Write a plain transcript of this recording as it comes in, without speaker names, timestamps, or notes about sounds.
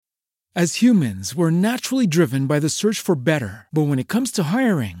As humans, we're naturally driven by the search for better. But when it comes to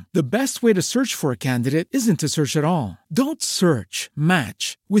hiring, the best way to search for a candidate isn't to search at all. Don't search,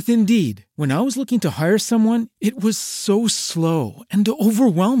 match with Indeed. When I was looking to hire someone, it was so slow and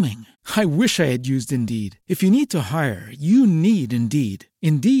overwhelming. I wish I had used Indeed. If you need to hire, you need Indeed.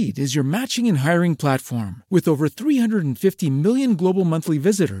 Indeed is your matching and hiring platform with over 350 million global monthly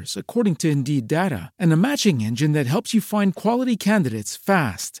visitors, according to Indeed data, and a matching engine that helps you find quality candidates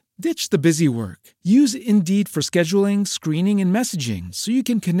fast. Ditch the busy work. Use Indeed for scheduling, screening, and messaging so you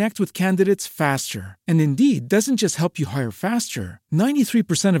can connect with candidates faster. And Indeed doesn't just help you hire faster.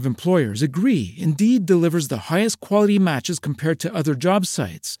 93% of employers agree Indeed delivers the highest quality matches compared to other job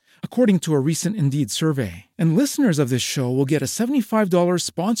sites, according to a recent Indeed survey. And listeners of this show will get a $75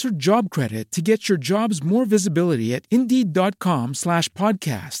 sponsored job credit to get your jobs more visibility at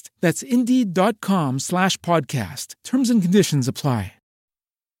Indeed.com/podcast. That's Indeed.com/podcast. Terms and conditions apply.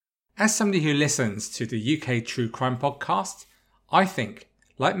 As somebody who listens to the UK True Crime podcast, I think,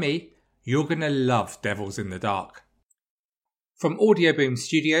 like me, you're going to love Devils in the Dark. From Audioboom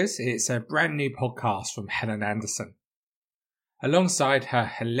Studios, it's a brand new podcast from Helen Anderson. Alongside her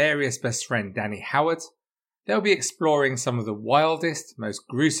hilarious best friend Danny Howard, they'll be exploring some of the wildest, most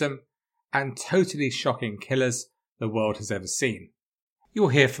gruesome, and totally shocking killers the world has ever seen. You'll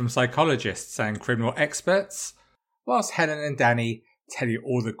hear from psychologists and criminal experts, whilst Helen and Danny tell you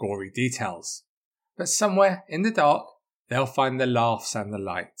all the gory details. But somewhere in the dark, they'll find the laughs and the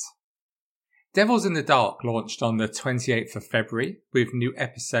light. Devils in the Dark launched on the 28th of February, with new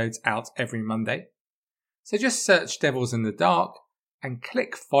episodes out every Monday. So just search Devils in the Dark and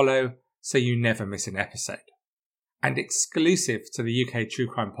click follow so you never miss an episode. And exclusive to the UK True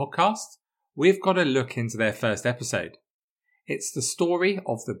Crime podcast, we've got a look into their first episode. It's the story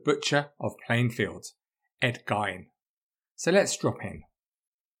of the Butcher of Plainfield, Ed Gein. So let's drop in.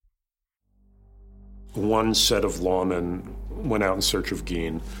 One set of lawmen went out in search of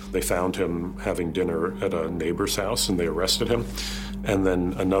Gein. They found him having dinner at a neighbor's house and they arrested him. And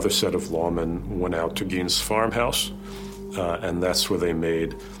then another set of lawmen went out to Gein's farmhouse, and that's where they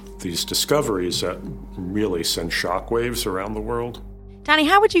made these discoveries that really send shockwaves around the world. Danny,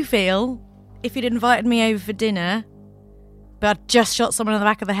 how would you feel if you'd invited me over for dinner, but I'd just shot someone in the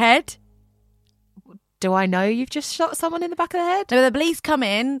back of the head? Do I know you've just shot someone in the back of the head? No, the police come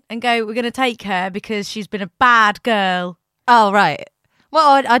in and go, we're going to take her because she's been a bad girl. Oh, right.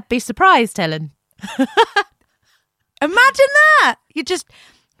 Well, I'd be surprised, Helen. Imagine that! You just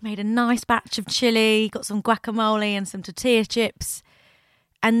made a nice batch of chili, got some guacamole and some tortilla chips,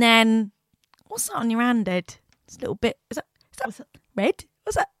 and then what's that on your hand, Ed? It's a little bit. Is that red?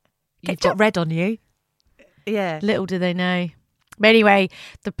 What's that? You've got red on you. Yeah. Little do they know. But anyway,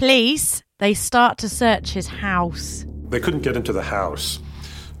 the police, they start to search his house. They couldn't get into the house,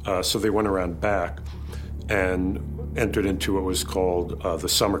 so they went around back and entered into what was called the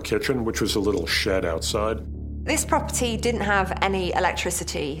summer kitchen, which was a little shed outside. This property didn't have any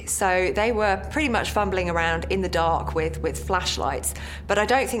electricity, so they were pretty much fumbling around in the dark with flashlights. But I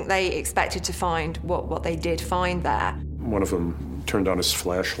don't think they expected to find what they did find there. One of them turned on his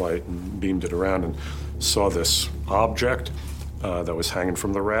flashlight and beamed it around and saw this object that was hanging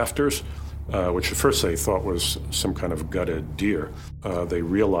from the rafters, which at first they thought was some kind of gutted deer. They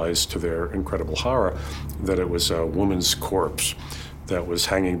realized, to their incredible horror, that it was a woman's corpse that was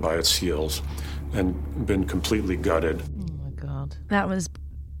hanging by its heels and been completely gutted. Oh, my God. That was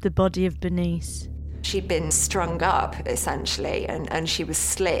the body of Bernice. She'd been strung up, essentially, and she was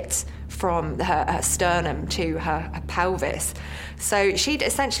slit from her sternum to her pelvis. So she'd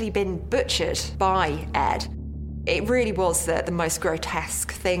essentially been butchered by Ed. It really was the most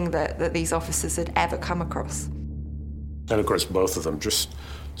grotesque thing that these officers had ever come across. And, of course, both of them just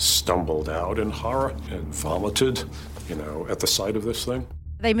stumbled out in horror and vomited, at the sight of this thing.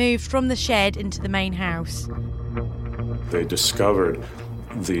 They moved from the shed into the main house. They discovered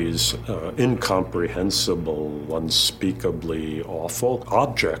these incomprehensible, unspeakably awful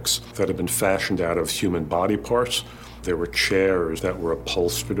objects that had been fashioned out of human body parts. There were chairs that were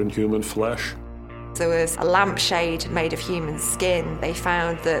upholstered in human flesh. There was a lampshade made of human skin. They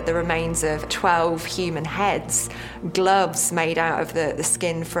found the remains of 12 human heads, gloves made out of the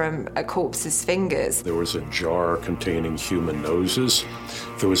skin from a corpse's fingers. There was a jar containing human noses.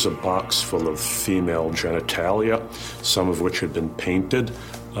 There was a box full of female genitalia, some of which had been painted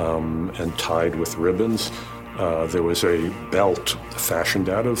and tied with ribbons. There was a belt fashioned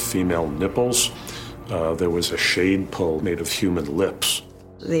out of female nipples. There was a shade pull made of human lips.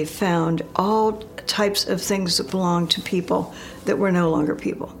 They found all types of things that belonged to people that were no longer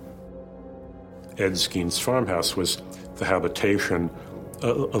people. Ed Gein's farmhouse was the habitation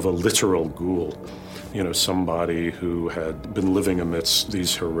of a literal ghoul. Somebody who had been living amidst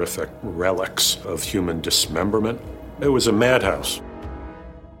these horrific relics of human dismemberment. It was a madhouse.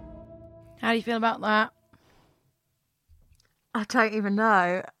 How do you feel about that? I don't even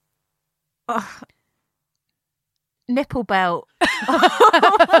know. Oh. Nipple belt.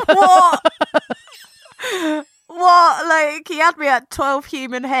 What? What? Like, he had me at 12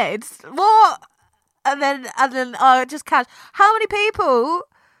 human heads. What? And then I just catch. How many people's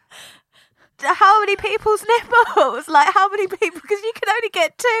nipples? Like, how many people? Because you can only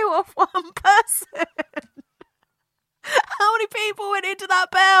get 2 off one person. How many people went into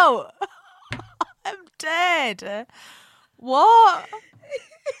that belt? I'm dead. What?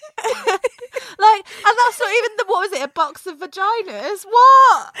 Like, and that's not even what was it, a box of vaginas?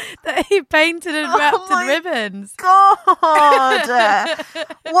 What? That he painted and wrapped in ribbons. God.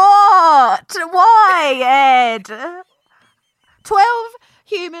 What? Why, Ed? 12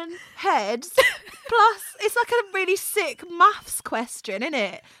 human heads plus it's like a really sick maths question, isn't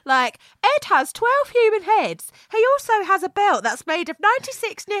it? Like, Ed has 12 human heads. He also has a belt that's made of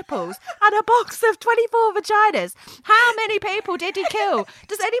 96 nipples and a box of 24 vaginas. How many people did he kill?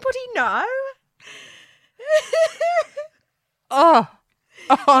 Does anybody know? Oh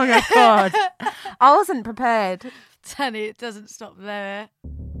my God. I wasn't prepared. Danny, it doesn't stop there.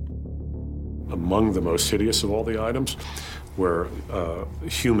 Among the most hideous of all the items were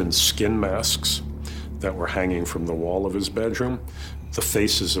human skin masks that were hanging from the wall of his bedroom, the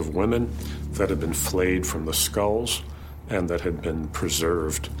faces of women that had been flayed from the skulls and that had been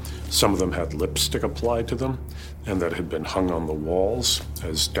preserved. Some of them had lipstick applied to them and that had been hung on the walls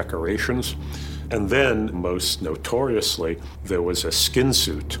as decorations. And then, most notoriously, there was a skin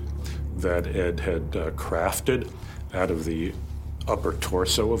suit that Ed had crafted out of the upper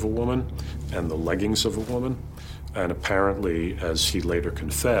torso of a woman and the leggings of a woman. And apparently, as he later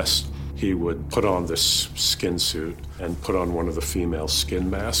confessed, he would put on this skin suit and put on one of the female skin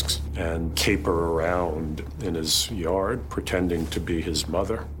masks and caper around in his yard, pretending to be his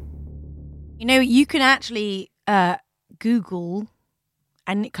mother. You can actually Google,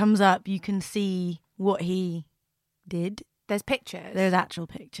 and it comes up. You can see what he did. There's pictures. There's actual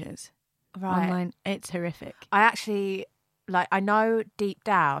pictures. Right. Online. It's horrific. I actually, I know deep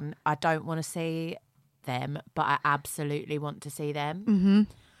down I don't want to see them, but I absolutely want to see them. Mm-hmm.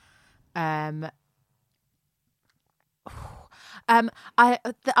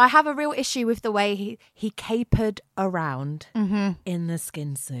 I have a real issue with the way he capered around in the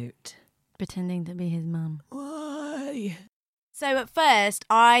skin suit, pretending to be his mum. Why? So at first,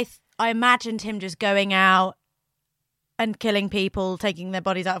 I imagined him just going out and killing people, taking their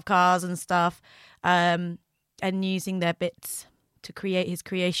bodies out of cars and stuff, and using their bits to create his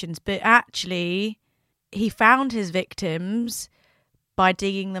creations. But actually, he found his victims by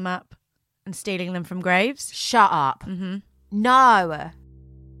digging them up and stealing them from graves. Shut up. Mm-hmm. No.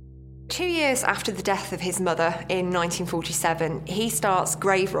 2 years after the death of his mother in 1947, he starts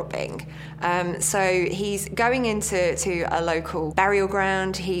grave robbing. So he's going into a local burial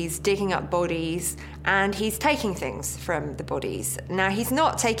ground, he's digging up bodies, and he's taking things from the bodies. Now, he's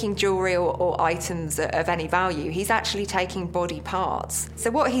not taking jewellery or items of any value, he's actually taking body parts.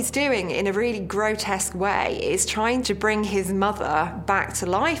 So what he's doing in a really grotesque way is trying to bring his mother back to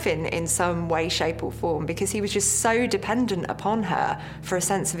life in some way, shape or form, because he was just so dependent upon her for a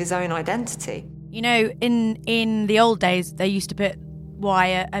sense of his own identity. In the old days, they used to put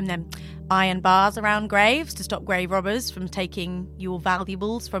wire and then iron bars around graves to stop grave robbers from taking your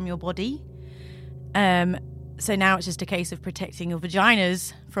valuables from your body. So now it's just a case of protecting your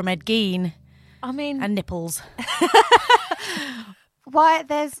vaginas from Ed Gein. And nipples. Why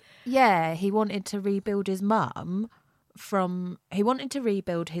he wanted to rebuild his mum from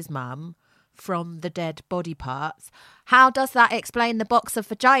the dead body parts. How does that explain the box of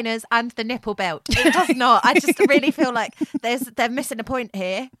vaginas and the nipple belt? It does not. I just really feel like they're missing a point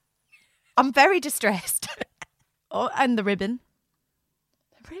here. I'm very distressed. Oh, and the ribbon.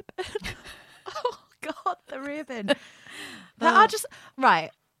 The ribbon. Oh God, the ribbon.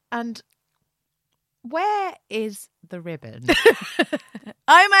 Right. And where is the ribbon?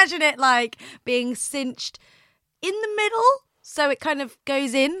 I imagine it like being cinched in the middle, so it kind of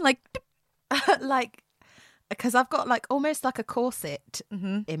goes in like because I've got almost like a corset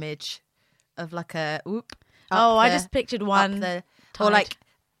image of like a whoop. I just pictured one or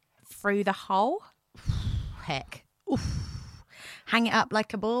through the hole. Heck. Oof. Hang it up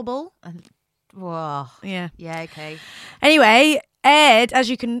like a bauble. Whoa. Yeah. Yeah, okay. Anyway, Ed, as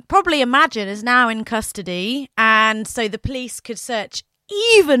you can probably imagine, is now in custody, and so the police could search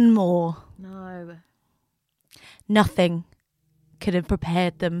even more. No. Nothing could have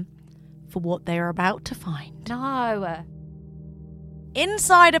prepared them for what they were about to find. No.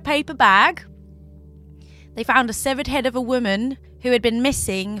 Inside a paper bag, they found a severed head of a woman who had been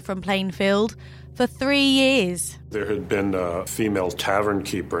missing from Plainfield for 3 years. There had been a female tavern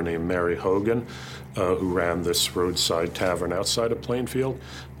keeper named Mary Hogan who ran this roadside tavern outside of Plainfield,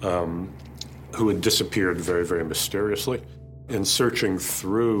 who had disappeared very, very mysteriously. In searching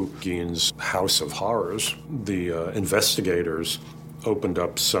through Gein's House of Horrors, the investigators opened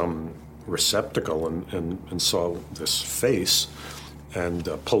up some receptacle and saw this face and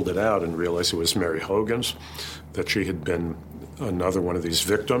pulled it out and realized it was Mary Hogan's, that she had been another one of these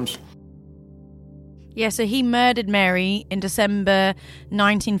victims. Yeah, so he murdered Mary in December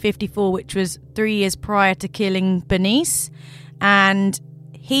 1954, which was 3 years prior to killing Bernice. And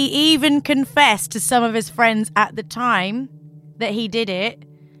he even confessed to some of his friends at the time that he did it.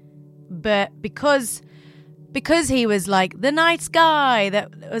 But because he was like the nice guy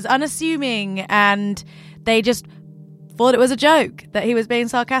that was unassuming, and they just thought it was a joke, that he was being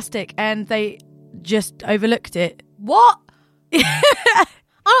sarcastic, and they just overlooked it. What?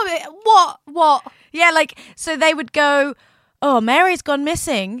 What? Yeah, like, so they would go, oh, Mary's gone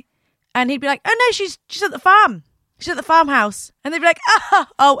missing. And he'd be like, oh, no, she's at the farm. She's at the farmhouse. And they'd be like,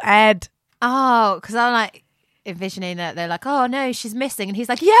 oh, Ed. Oh, because I'm like envisioning that they're like, oh, no, she's missing. And he's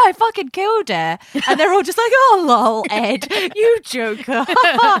like, yeah, I fucking killed her. And they're all just like, oh, lol, Ed, you joker.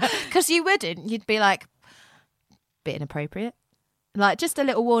 Because you wouldn't. You'd be like, bit inappropriate. Like, just a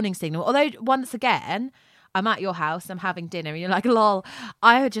little warning signal. Although, once again, I'm at your house, I'm having dinner, and you're like, lol,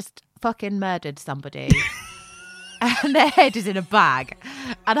 I just fucking murdered somebody. And their head is in a bag.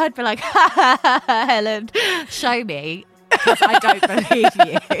 And I'd be like, Helen, show me, because I don't believe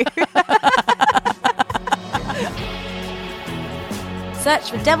you.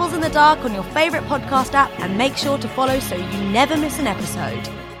 Search for Devils in the Dark on your favourite podcast app and make sure to follow so you never miss an episode.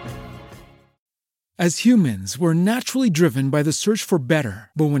 As humans, we're naturally driven by the search for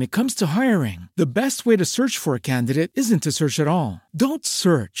better. But when it comes to hiring, the best way to search for a candidate isn't to search at all. Don't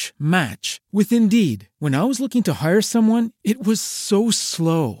search, match with Indeed. When I was looking to hire someone, it was so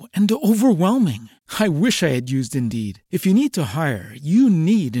slow and overwhelming. I wish I had used Indeed. If you need to hire, you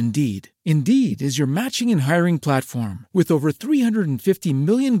need Indeed. Indeed is your matching and hiring platform with over 350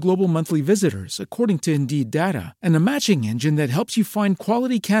 million global monthly visitors, according to Indeed data, and a matching engine that helps you find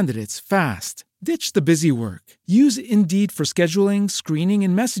quality candidates fast. Ditch the busy work. Use Indeed for scheduling, screening,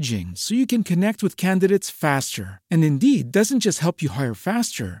 and messaging so you can connect with candidates faster. And Indeed doesn't just help you hire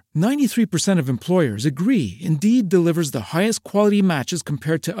faster. 93% of employers agree Indeed delivers the highest quality matches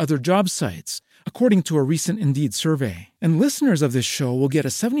compared to other job sites, according to a recent Indeed survey. And listeners of this show will get a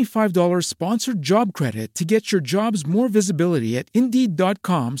 $75 sponsored job credit to get your jobs more visibility at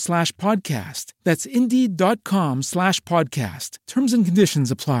Indeed.com/podcast. That's Indeed.com/podcast. Terms and conditions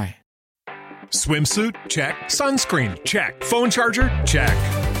apply. Swimsuit? Check. Sunscreen? Check. Phone charger? Check.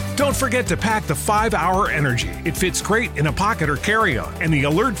 Don't forget to pack the 5-Hour Energy. It fits great in a pocket or carry-on, and the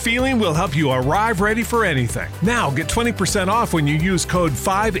alert feeling will help you arrive ready for anything. Now get 20% off when you use code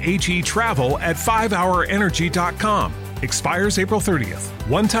 5HETRAVEL at 5hourenergy.com. Expires April 30th.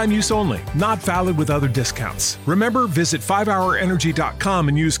 One-time use only. Not valid with other discounts. Remember, visit 5hourenergy.com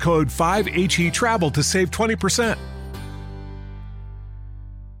and use code 5HETRAVEL to save 20%.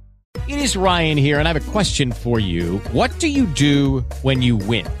 It is Ryan here, and I have a question for you. What do you do when you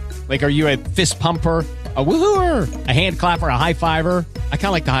win? Like, are you a fist pumper, a woohooer, a hand clapper, a high fiver? I kind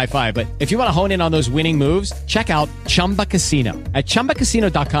of like the high five, but if you want to hone in on those winning moves, check out Chumba Casino. At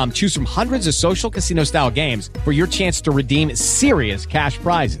ChumbaCasino.com, choose from hundreds of social casino-style games for your chance to redeem serious cash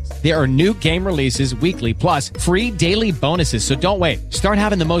prizes. There are new game releases weekly, plus free daily bonuses, so don't wait. Start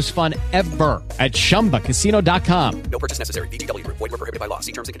having the most fun ever at ChumbaCasino.com. No purchase necessary. VGW. Void where prohibited by law.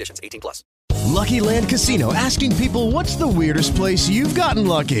 See terms and conditions. 18+. Lucky Land Casino, asking people, what's the weirdest place you've gotten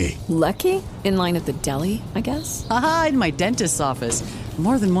lucky? Lucky? In line at the deli, I guess? Aha, in my dentist's office.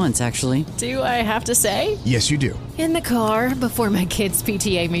 More than once, actually. Do I have to say? Yes, you do. In the car before my kids'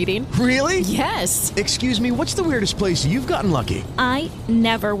 PTA meeting. Really? Yes. Excuse me, what's the weirdest place you've gotten lucky? I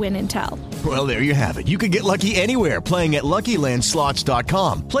never win and tell. Well, there you have it. You can get lucky anywhere, playing at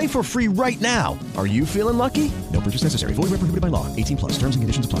LuckyLandSlots.com. Play for free right now. Are you feeling lucky? No purchase necessary. Void where prohibited by law. 18+. Terms and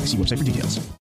conditions apply. See website for details.